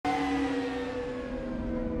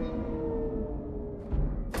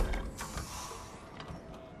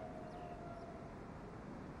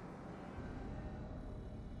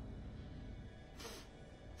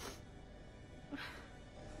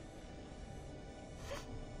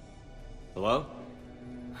Hello?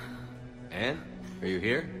 Anne? Are you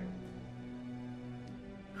here?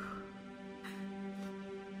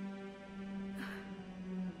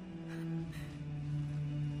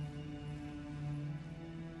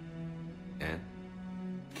 Anne?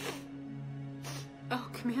 Oh,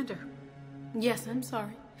 Commander. Yes, I'm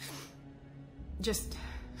sorry. Just...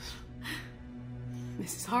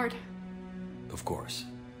 this is hard. Of course.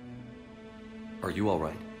 Are you all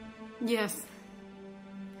right? Yes.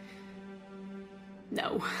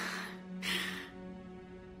 No.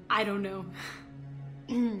 I don't know.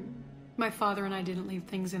 My father and I didn't leave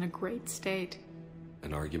things in a great state.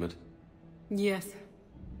 An argument? Yes.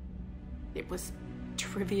 It was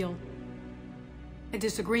trivial. A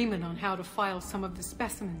disagreement on how to file some of the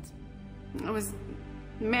specimens. I was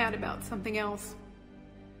mad about something else.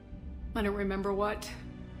 I don't remember what.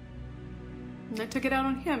 I took it out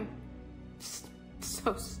on him.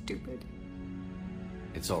 So stupid.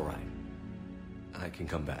 It's all right. I can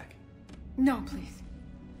come back. No, please.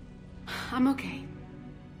 I'm okay.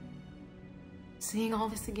 Seeing all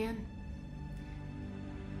this again?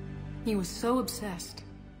 He was so obsessed.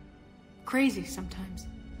 Crazy sometimes.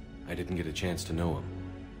 I didn't get a chance to know him.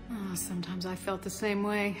 Oh, sometimes I felt the same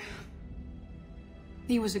way.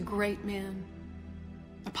 He was a great man.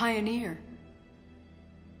 A pioneer.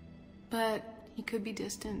 But he could be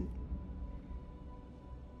distant.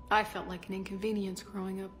 I felt like an inconvenience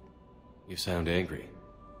growing up. You sound angry.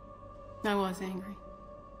 I was angry.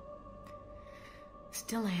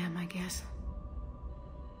 Still am, I guess.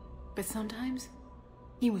 But sometimes,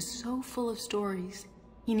 he was so full of stories,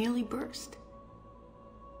 he nearly burst.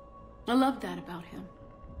 I love that about him.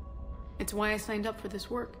 It's why I signed up for this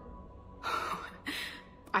work.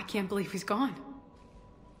 I can't believe he's gone.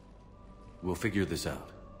 We'll figure this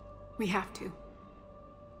out. We have to.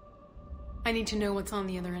 I need to know what's on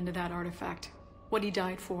the other end of that artifact. What he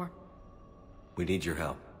died for. We need your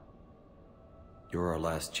help. You're our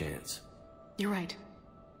last chance. You're right.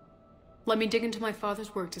 Let me dig into my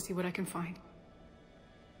father's work to see what I can find.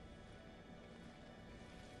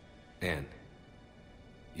 Anne,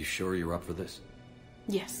 you sure you're up for this?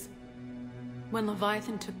 Yes. When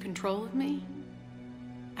Leviathan took control of me,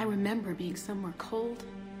 I remember being somewhere cold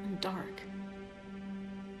and dark.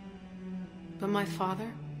 But my father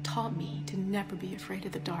taught me to never be afraid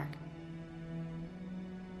of the dark.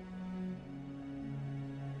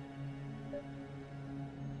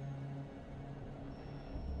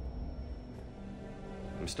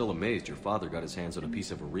 I'm still amazed your father got his hands on a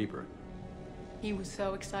piece of a rebirth. He was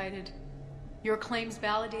so excited. Your claims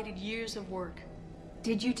validated years of work.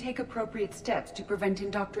 Did you take appropriate steps to prevent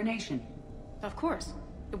indoctrination? Of course.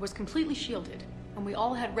 It was completely shielded, and we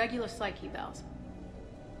all had regular psyche evals.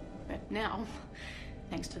 But now,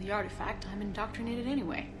 thanks to the artifact, I'm indoctrinated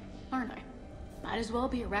anyway, aren't I? Might as well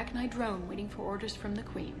be a Rachni drone waiting for orders from the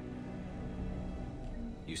Queen.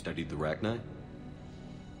 You studied the Rachni?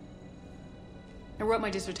 I wrote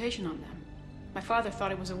my dissertation on them. My father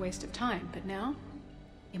thought it was a waste of time, but now,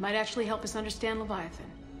 it might actually help us understand Leviathan.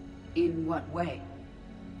 In what way?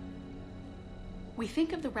 We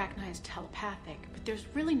think of the Rachni as telepathic, but there's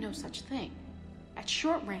really no such thing. At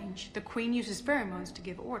short range, the Queen uses pheromones to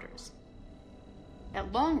give orders.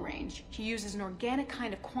 At long range, she uses an organic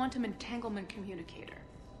kind of quantum entanglement communicator.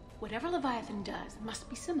 Whatever Leviathan does must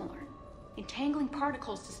be similar, entangling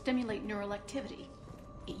particles to stimulate neural activity.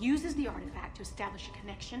 It uses the artifact to establish a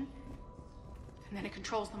connection, and then it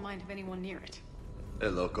controls the mind of anyone near it. Hey,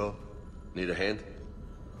 Loco. Need a hand?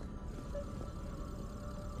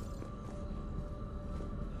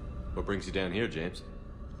 What brings you down here, James?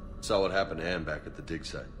 Saw what happened to Ann back at the dig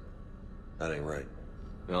site. That ain't right.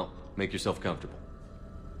 Well, make yourself comfortable.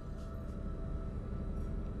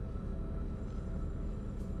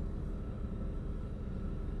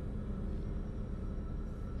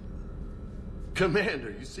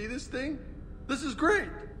 Commander, you see this thing? This is great!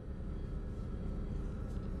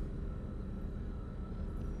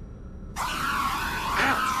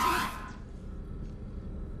 Ouch!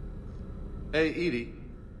 Hey, Edie,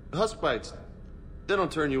 husk bites, they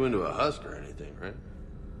don't turn you into a husk or anything, right?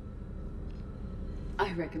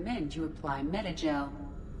 I recommend you apply Metagel.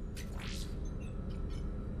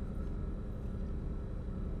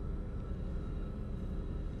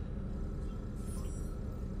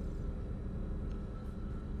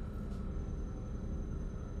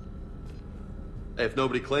 Hey, if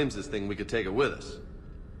nobody claims this thing, we could take it with us.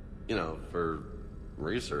 You know, for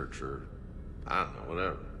research or, I don't know,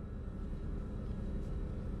 whatever.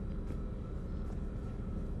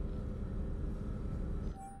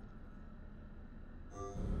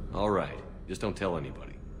 All right. Just don't tell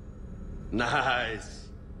anybody. Nice.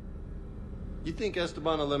 You think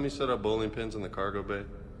Esteban will let me set up bowling pins in the cargo bay?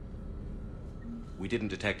 We didn't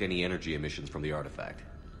detect any energy emissions from the artifact.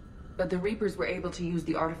 But the Reapers were able to use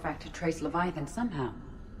the artifact to trace Leviathan somehow.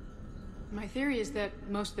 My theory is that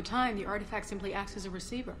most of the time, the artifact simply acts as a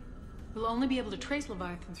receiver. We'll only be able to trace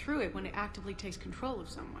Leviathan through it when it actively takes control of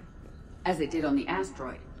someone. As it did on the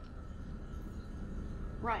asteroid.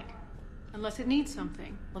 Right. Unless it needs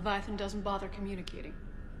something, Leviathan doesn't bother communicating.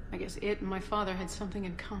 I guess it and my father had something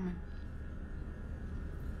in common.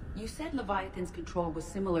 You said Leviathan's control was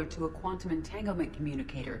similar to a quantum entanglement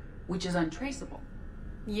communicator, which is untraceable.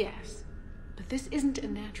 Yes, but this isn't a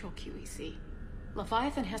natural QEC.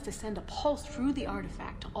 Leviathan has to send a pulse through the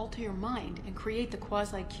artifact to alter your mind and create the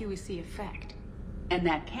quasi-QEC effect. And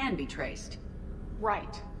that can be traced.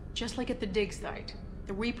 Right. Just like at the dig site.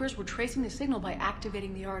 The Reapers were tracing the signal by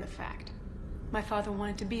activating the artifact. My father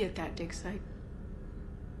wanted to be at that dig site.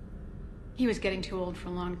 He was getting too old for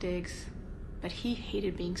long digs, but he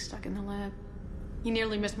hated being stuck in the lab. He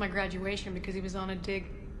nearly missed my graduation because he was on a dig.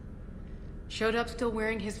 Showed up still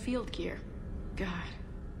wearing his field gear. God,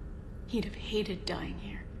 he'd have hated dying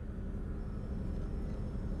here.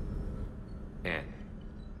 Ann,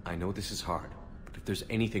 I know this is hard, but if there's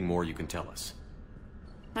anything more you can tell us.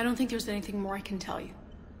 I don't think there's anything more I can tell you.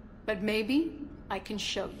 But maybe I can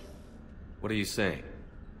show you. What are you saying?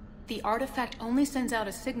 The artifact only sends out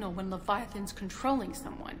a signal when Leviathan's controlling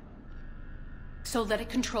someone. So let it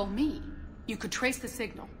control me. You could trace the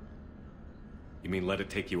signal. You mean let it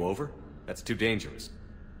take you over? That's too dangerous.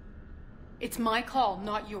 It's my call,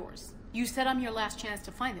 not yours. You said I'm your last chance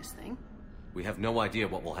to find this thing. We have no idea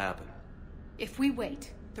what will happen. If we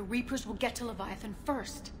wait, the Reapers will get to Leviathan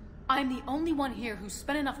first. I'm the only one here who's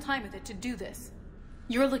spent enough time with it to do this.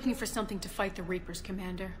 You're looking for something to fight the Reapers,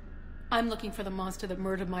 Commander. I'm looking for the monster that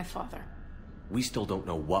murdered my father. We still don't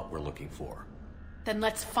know what we're looking for. Then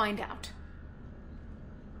let's find out.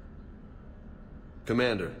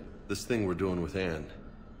 Commander, this thing we're doing with Ann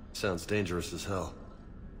sounds dangerous as hell.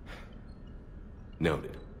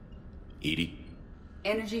 Noted. EDI?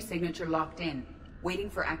 Energy signature locked in, waiting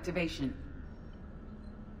for activation.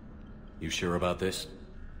 You sure about this?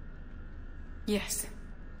 Yes.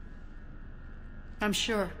 I'm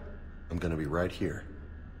sure. I'm gonna be right here.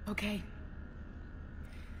 Okay.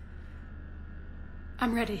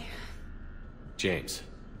 I'm ready. James,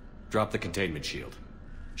 drop the containment shield.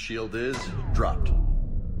 Shield is dropped.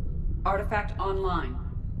 Artifact online.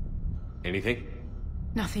 Anything?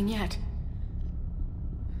 Nothing yet.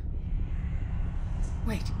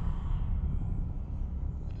 Wait.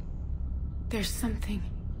 There's something.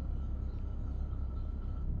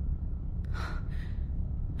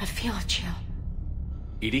 I feel a chill.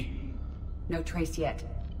 EDI? No trace yet.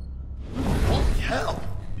 Holy hell!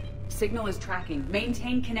 Signal is tracking.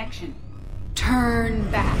 Maintain connection. Turn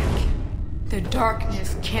back. The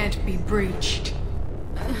darkness can't be breached.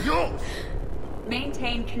 Yo!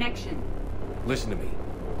 Maintain connection. Listen to me.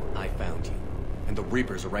 I found you, and the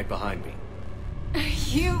Reapers are right behind me.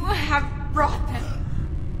 You have brought them.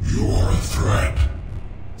 You're a threat.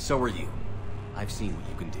 So are you. I've seen what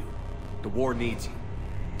you can do. The war needs you.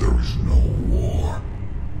 There is no war.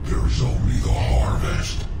 There is only the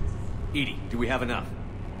harvest. EDI, do we have enough?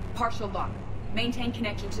 Partial lock. Maintain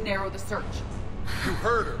connection to narrow the search. You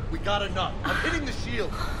heard her. We got enough. I'm hitting the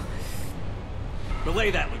shield.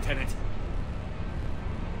 Relay that, Lieutenant.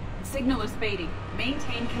 Signal is fading.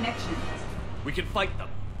 Maintain connection. We can fight them.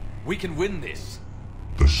 We can win this.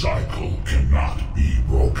 The cycle cannot be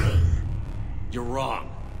broken. You're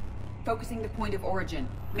wrong. Focusing the point of origin.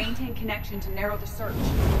 Maintain connection to narrow the search.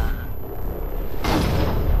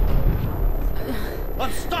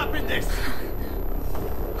 I'm stopping this!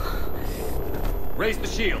 Raise the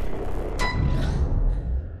shield.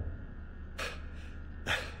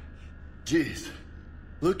 Jeez.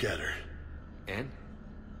 Look at her. Ann?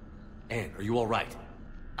 Ann, are you all right?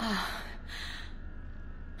 I'm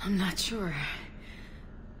not sure.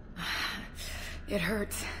 It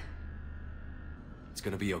hurts. It's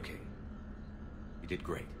gonna be okay. You did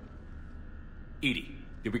great. EDI,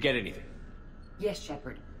 did we get anything? Yes,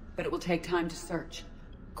 Shepard. But it will take time to search.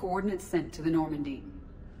 Coordinates sent to the Normandy.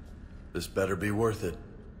 This better be worth it.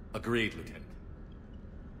 Agreed, Lieutenant.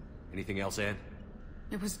 Anything else, Ann?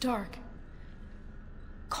 It was dark.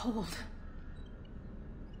 Cold.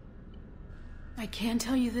 I can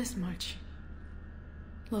tell you this much.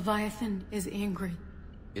 Leviathan is angry.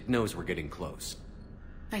 It knows we're getting close.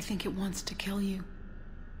 I think it wants to kill you.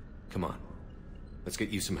 Come on. Let's get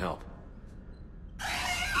you some help.